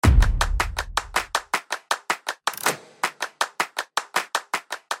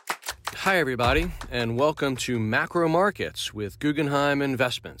Hi, everybody, and welcome to Macro Markets with Guggenheim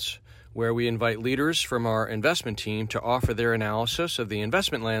Investments, where we invite leaders from our investment team to offer their analysis of the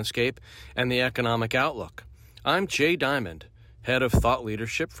investment landscape and the economic outlook. I'm Jay Diamond, Head of Thought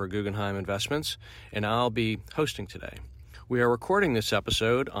Leadership for Guggenheim Investments, and I'll be hosting today. We are recording this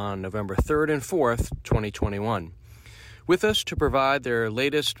episode on November 3rd and 4th, 2021. With us to provide their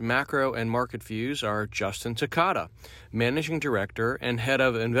latest macro and market views are Justin Takata, Managing Director and Head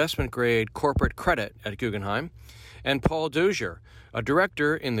of Investment-Grade Corporate Credit at Guggenheim, and Paul Dozier, a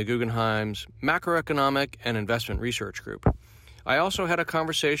Director in the Guggenheim's Macroeconomic and Investment Research Group. I also had a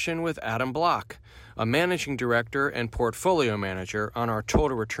conversation with Adam Bloch, a Managing Director and Portfolio Manager on our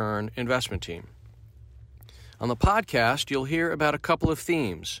Total Return investment team. On the podcast, you'll hear about a couple of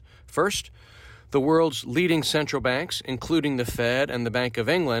themes. First, the world's leading central banks, including the Fed and the Bank of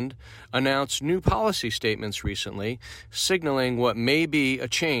England, announced new policy statements recently, signaling what may be a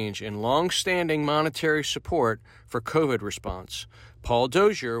change in long-standing monetary support for COVID response. Paul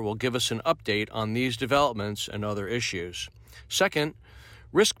Dozier will give us an update on these developments and other issues. Second,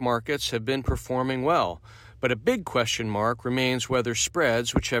 risk markets have been performing well, but a big question mark remains whether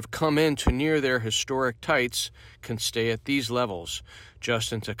spreads, which have come in to near their historic tights, can stay at these levels.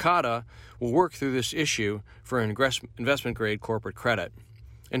 Justin Takata will work through this issue for investment-grade corporate credit.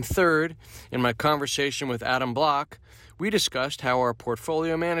 And third, in my conversation with Adam Bloch, we discussed how our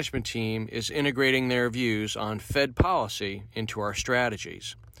portfolio management team is integrating their views on Fed policy into our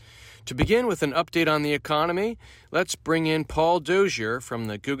strategies. To begin with an update on the economy, let's bring in Paul Dozier from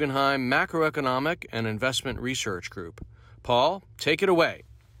the Guggenheim Macroeconomic and Investment Research Group. Paul, take it away.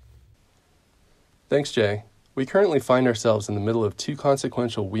 Thanks, Jay. We currently find ourselves in the middle of two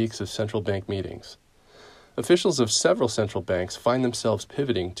consequential weeks of central bank meetings. Officials of several central banks find themselves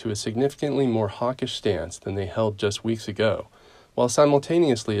pivoting to a significantly more hawkish stance than they held just weeks ago, while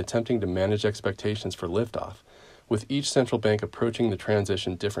simultaneously attempting to manage expectations for liftoff, with each central bank approaching the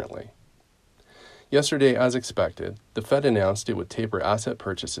transition differently. Yesterday, as expected, the Fed announced it would taper asset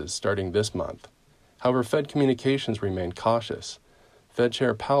purchases starting this month. However, Fed communications remained cautious. Fed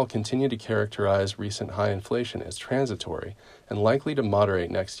Chair Powell continued to characterize recent high inflation as transitory and likely to moderate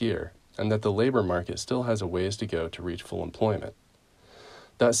next year, and that the labor market still has a ways to go to reach full employment.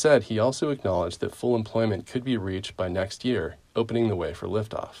 That said, he also acknowledged that full employment could be reached by next year, opening the way for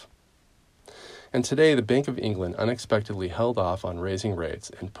liftoff. And today, the Bank of England unexpectedly held off on raising rates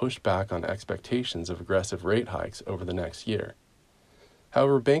and pushed back on expectations of aggressive rate hikes over the next year.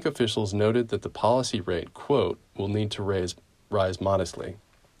 However, bank officials noted that the policy rate, quote, will need to rise modestly.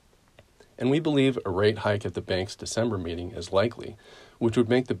 And we believe a rate hike at the bank's December meeting is likely, which would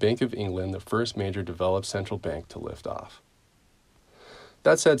make the Bank of England the first major developed central bank to lift off.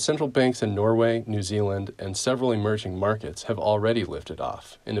 That said, central banks in Norway, New Zealand, and several emerging markets have already lifted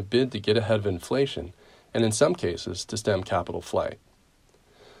off in a bid to get ahead of inflation and, in some cases, to stem capital flight.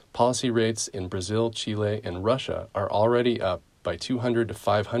 Policy rates in Brazil, Chile, and Russia are already up by 200 to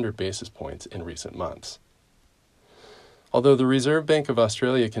 500 basis points in recent months. Although the Reserve Bank of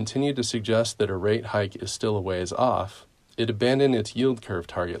Australia continued to suggest that a rate hike is still a ways off, it abandoned its yield curve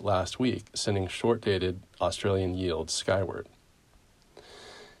target last week, sending short-dated Australian yields skyward.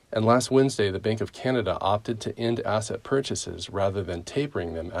 And last Wednesday, the Bank of Canada opted to end asset purchases rather than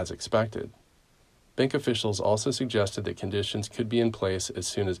tapering them as expected. Bank officials also suggested that conditions could be in place as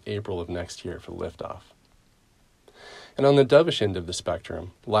soon as April of next year for liftoff. And on the dovish end of the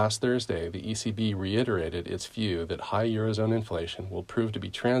spectrum, last Thursday, the ECB reiterated its view that high Eurozone inflation will prove to be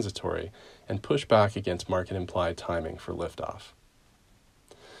transitory and push back against market-implied timing for liftoff.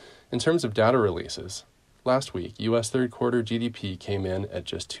 In terms of data releases, last week, U.S. third-quarter GDP came in at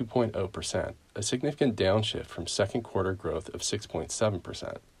just 2.0%, a significant downshift from second-quarter growth of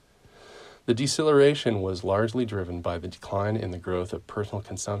 6.7%. The deceleration was largely driven by the decline in the growth of personal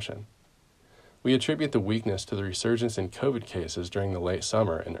consumption. We attribute the weakness to the resurgence in COVID cases during the late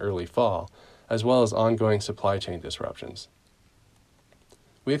summer and early fall, as well as ongoing supply chain disruptions.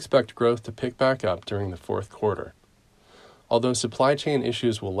 We expect growth to pick back up during the fourth quarter. Although supply chain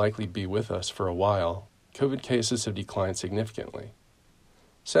issues will likely be with us for a while, COVID cases have declined significantly.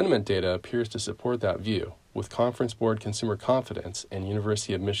 Sentiment data appears to support that view, with Conference Board Consumer Confidence and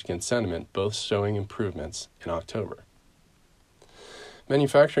University of Michigan sentiment both showing improvements in October.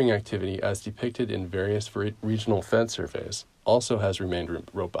 Manufacturing activity, as depicted in various regional Fed surveys, also has remained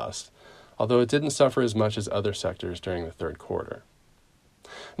robust, although it didn't suffer as much as other sectors during the third quarter.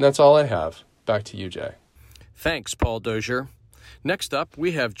 And that's all I have. Back to you, Jay. Thanks, Paul Dozier. Next up,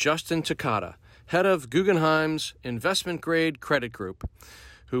 we have Justin Takata, head of Guggenheim's Investment-Grade Credit Group,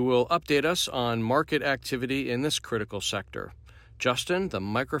 who will update us on market activity in this critical sector. Justin, the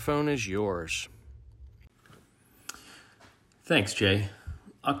microphone is yours. Thanks, Jay.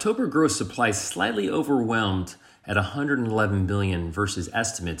 October gross supply slightly overwhelmed at 111 billion versus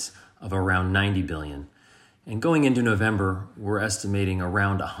estimates of around 90 billion. And going into November, we're estimating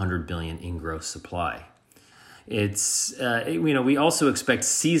around 100 billion in gross supply. We also expect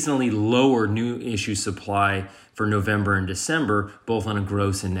seasonally lower new issue supply for November and December, both on a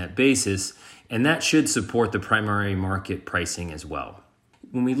gross and net basis, and that should support the primary market pricing as well.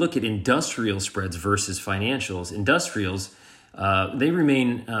 When we look at industrial spreads versus financials, industrials, they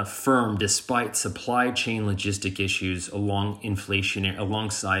remain firm despite supply chain logistic issues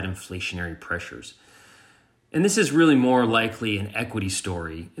alongside inflationary pressures. And this is really more likely an equity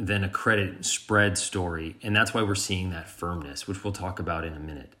story than a credit spread story, and that's why we're seeing that firmness, which we'll talk about in a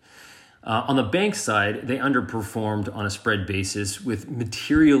minute. On the bank side, they underperformed on a spread basis with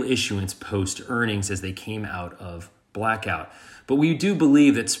material issuance post-earnings as they came out of blackout. But we do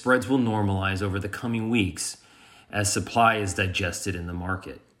believe that spreads will normalize over the coming weeks as supply is digested in the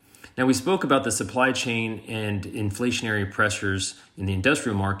market. Now, we spoke about the supply chain and inflationary pressures in the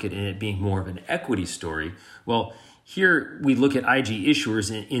industrial market and it being more of an equity story. Well, here we look at IG issuers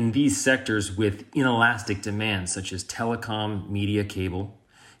in these sectors with inelastic demand, such as telecom, media, cable,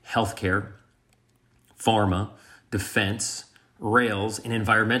 healthcare, pharma, defense, rails, and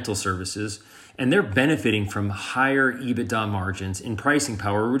environmental services. And they're benefiting from higher EBITDA margins and pricing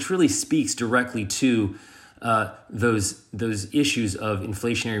power, which really speaks directly to those issues of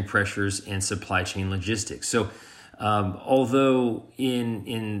inflationary pressures and supply chain logistics. So, although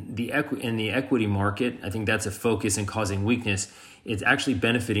in the equity market, I think that's a focus and causing weakness, it's actually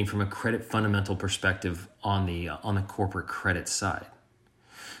benefiting from a credit fundamental perspective on the corporate credit side.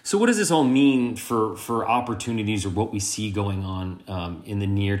 So, what does this all mean for opportunities or what we see going on in the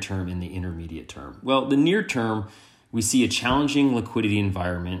near term and the intermediate term? Well, the near term, we see a challenging liquidity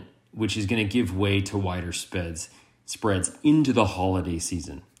environment, which is going to give way to wider spreads into the holiday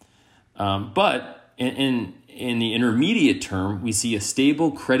season. But in the intermediate term, we see a stable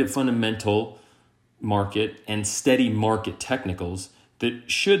credit fundamental market and steady market technicals that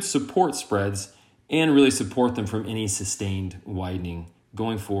should support spreads and really support them from any sustained widening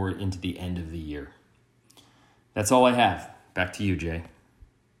going forward into the end of the year. That's all I have. Back to you, Jay.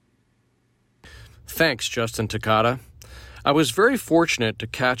 Thanks, Justin Takata. I was very fortunate to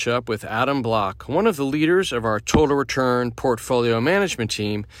catch up with Adam Bloch, one of the leaders of our total return portfolio management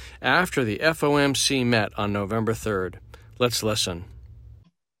team, after the FOMC met on November 3rd. Let's listen.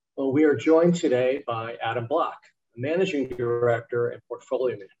 Well, we are joined today by Adam Bloch, Managing Director and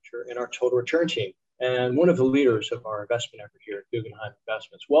Portfolio Manager in our total return team, and one of the leaders of our investment effort here at Guggenheim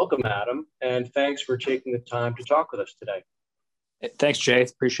Investments. Welcome, Adam, and thanks for taking the time to talk with us today. Thanks, Jay.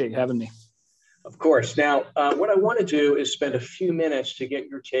 Appreciate you having me. Of course. Now, what I want to do is spend a few minutes to get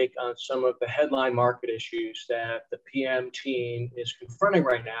your take on some of the headline market issues that the PM team is confronting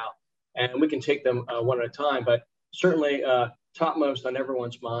right now, and we can take them one at a time. But certainly, topmost on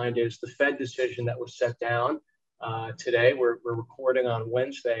everyone's mind is the Fed decision that was set down today. We're recording on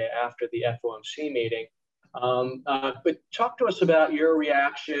Wednesday after the FOMC meeting. But talk to us about your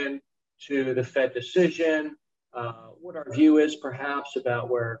reaction to the Fed decision, what our view is perhaps about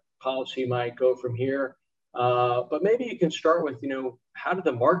where policy might go from here. But maybe you can start with, how did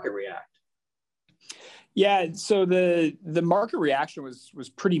the market react? Yeah, so the market reaction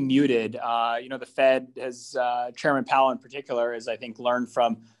was pretty muted. The Fed has, Chairman Powell in particular, has I think learned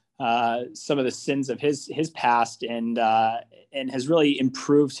from some of the sins of his past and has really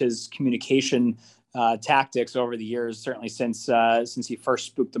improved his communication tactics over the years, certainly since he first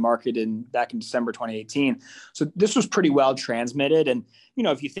spooked the market back in December 2018. So this was pretty well transmitted. And,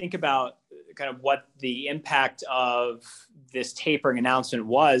 if you think about kind of what the impact of this tapering announcement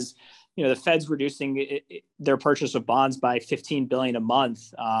was, the Fed's reducing their purchase of bonds by $15 billion a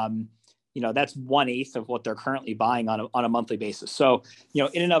month. That's 1/8 of what they're currently buying on a monthly basis. So,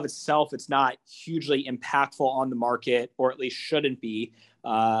 in and of itself, it's not hugely impactful on the market, or at least shouldn't be.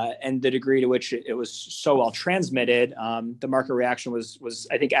 And the degree to which it was so well transmitted, the market reaction was,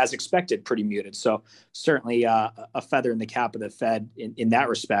 I think, as expected, pretty muted. So certainly a feather in the cap of the Fed in that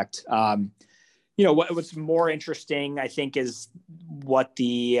respect. What's more interesting, I think, is what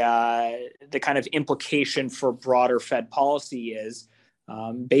the kind of implication for broader Fed policy is.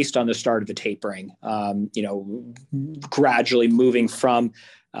 Based on the start of the tapering, gradually moving from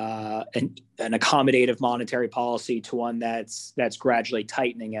an accommodative monetary policy to one that's gradually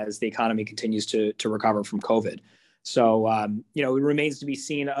tightening as the economy continues to recover from COVID. So, it remains to be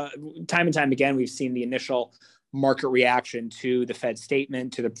seen. Time and time again, we've seen the initial market reaction to the Fed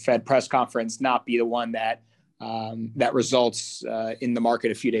statement, to the Fed press conference, not be the one that that results in the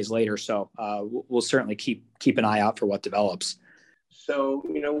market a few days later. So we'll certainly keep an eye out for what develops. So,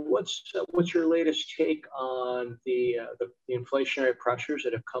 what's your latest take on the inflationary pressures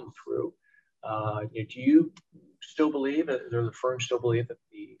that have come through? Do you still believe, or the firms still believe, that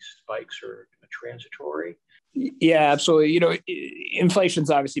the spikes are transitory? Yeah, absolutely.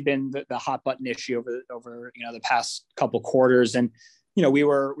 Inflation's obviously been the hot button issue over the past couple quarters, and we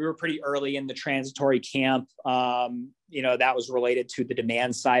were pretty early in the transitory camp. That was related to the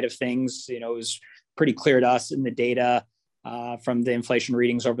demand side of things. It was pretty clear to us in the data from the inflation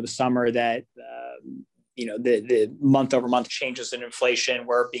readings over the summer that the month over month changes in inflation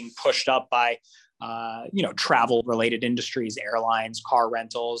were being pushed up by travel related industries, airlines, car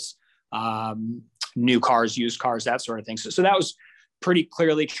rentals, new cars, used cars, that sort of thing. So that was pretty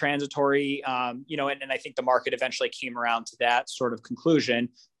clearly transitory, and I think the market eventually came around to that sort of conclusion,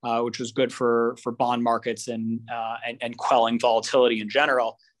 which was good for bond markets and quelling volatility in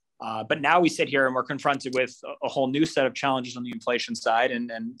general. But now we sit here and we're confronted with a whole new set of challenges on the inflation side,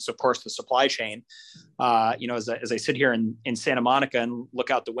 and of course the supply chain. As I sit here in Santa Monica and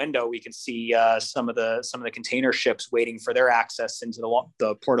look out the window, we can see some of the container ships waiting for their access into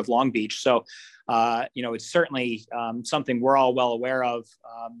the port of Long Beach. So, it's certainly something we're all well aware of,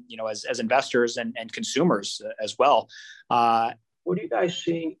 as investors and consumers as well. What are you guys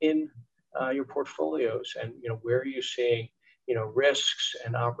seeing in your portfolios, and where are you seeing risks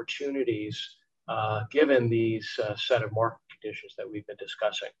and opportunities given these set of market conditions that we've been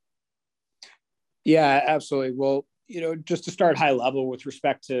discussing? Yeah, absolutely. Well, just to start high level with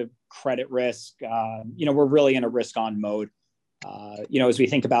respect to credit risk, we're really in a risk on mode. As we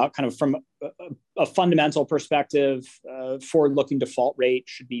think about kind of from a fundamental perspective, forward-looking default rate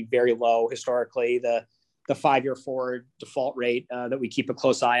should be very low. Historically, the 5-year forward default rate that we keep a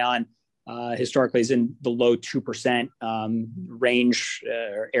close eye on historically is in the low 2% range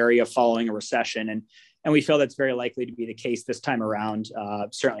area following a recession. And we feel that's very likely to be the case this time around,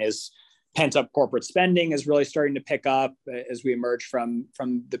 certainly as pent-up corporate spending is really starting to pick up as we emerge from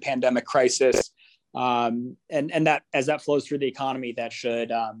the pandemic crisis. And that as that flows through the economy, that should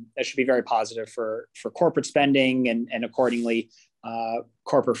be very positive for corporate spending and accordingly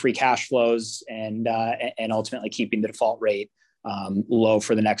corporate free cash flows and ultimately keeping the default rate low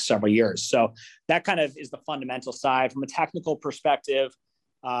for the next several years. So that kind of is the fundamental side. From a technical perspective,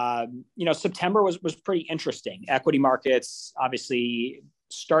 September was pretty interesting. Equity markets obviously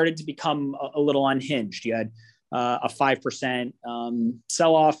started to become a little unhinged. You had a 5%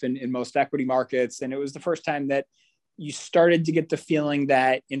 sell-off in most equity markets, and it was the first time that you started to get the feeling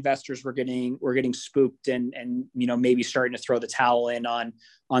that investors were getting spooked and maybe starting to throw the towel in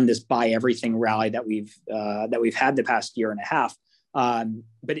on this buy everything rally that we've had the past year and a half.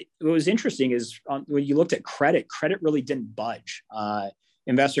 But what was interesting is when you looked at credit really didn't budge.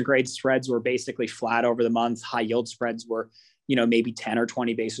 Investor grade spreads were basically flat over the month. High yield spreads were maybe 10 or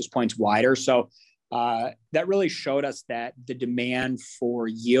 20 basis points wider. So that really showed us that the demand for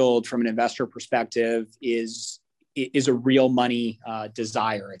yield from an investor perspective is a real money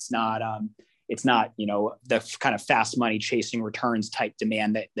desire. It's not the kind of fast money chasing returns type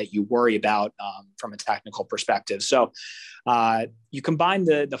demand that you worry about from a technical perspective. So you combine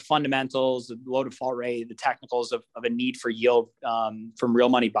the fundamentals, the low default rate, the technicals of a need for yield from real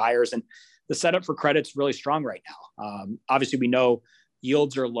money buyers, and the setup for credit's really strong right now. Obviously, we know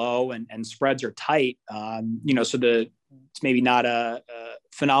yields are low and spreads are tight. So it's maybe not a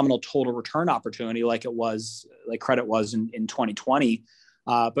phenomenal total return opportunity like credit was in 2020.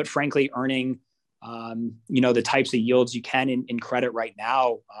 But frankly, earning, the types of yields you can in credit right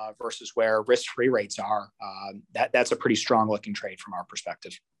now versus where risk-free rates are, that's a pretty strong looking trade from our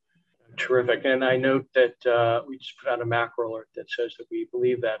perspective. Terrific. And I note that we just put out a macro alert that says that we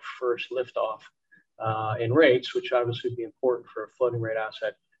believe that first liftoff in rates, which obviously would be important for a floating rate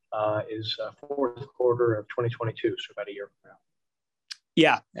asset, is fourth quarter of 2022, so about a year from now.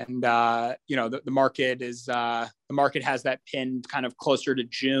 Yeah, and the market has that pinned kind of closer to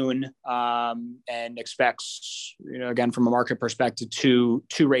June, and expects again from a market perspective two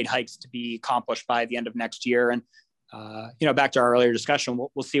rate hikes to be accomplished by the end of next year. And back to our earlier discussion,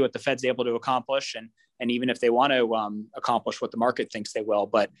 we'll see what the Fed's able to accomplish, and even if they want to accomplish what the market thinks they will.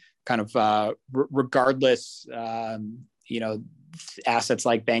 But kind of regardless, assets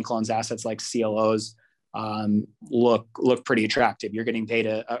like bank loans, assets like CLOs look pretty attractive. You're getting paid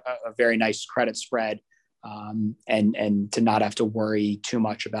a very nice credit spread, and to not have to worry too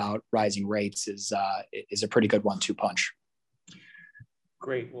much about rising rates is a pretty good 1-2 punch.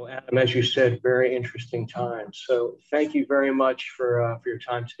 Great. Well, Adam, as you said, very interesting time. So thank you very much for your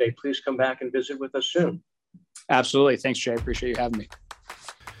time today. Please come back and visit with us soon. Absolutely. Thanks, Jay. Appreciate you having me.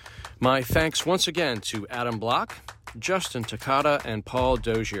 My thanks once again to Adam Bloch, Justin Takata, and Paul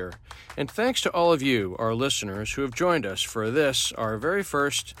Dozier. And thanks to all of you, our listeners, who have joined us for this, our very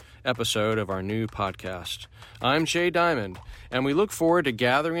first episode of our new podcast. I'm Jay Diamond, and we look forward to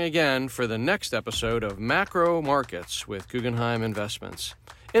gathering again for the next episode of Macro Markets with Guggenheim Investments.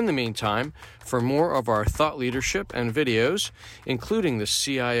 In the meantime, for more of our thought leadership and videos, including the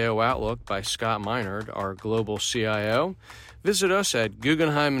CIO Outlook by Scott Meinard, our global CIO, visit us at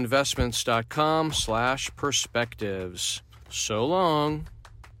guggenheiminvestments.com/perspectives. So long.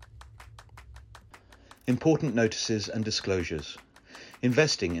 Important notices and disclosures.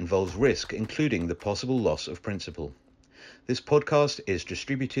 Investing involves risk, including the possible loss of principal. This podcast is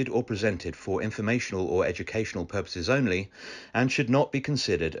distributed or presented for informational or educational purposes only and should not be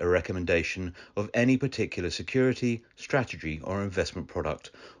considered a recommendation of any particular security, strategy, or investment product,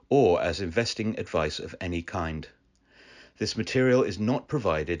 or as investing advice of any kind. This material is not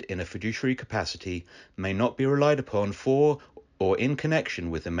provided in a fiduciary capacity, may not be relied upon for or in connection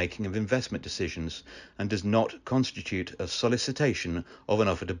with the making of investment decisions, and does not constitute a solicitation of an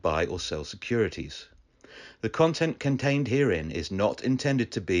offer to buy or sell securities. The content contained herein is not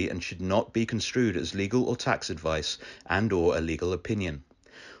intended to be and should not be construed as legal or tax advice and/or a legal opinion.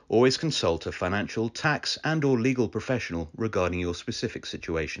 Always consult a financial, tax, and/or legal professional regarding your specific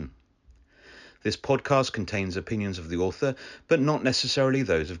situation. This podcast contains opinions of the author, but not necessarily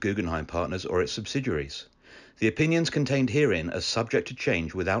those of Guggenheim Partners or its subsidiaries. The opinions contained herein are subject to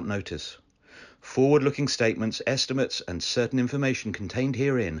change without notice. Forward-looking statements, estimates, and certain information contained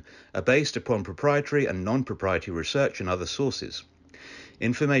herein are based upon proprietary and non-proprietary research and other sources.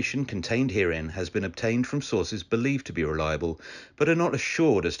 Information contained herein has been obtained from sources believed to be reliable, but are not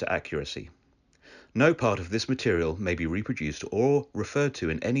assured as to accuracy. No part of this material may be reproduced or referred to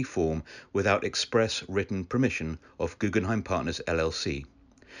in any form without express written permission of Guggenheim Partners LLC.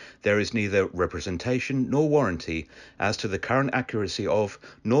 There is neither representation nor warranty as to the current accuracy of,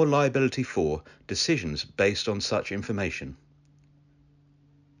 nor liability for, decisions based on such information.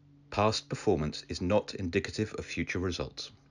 Past performance is not indicative of future results.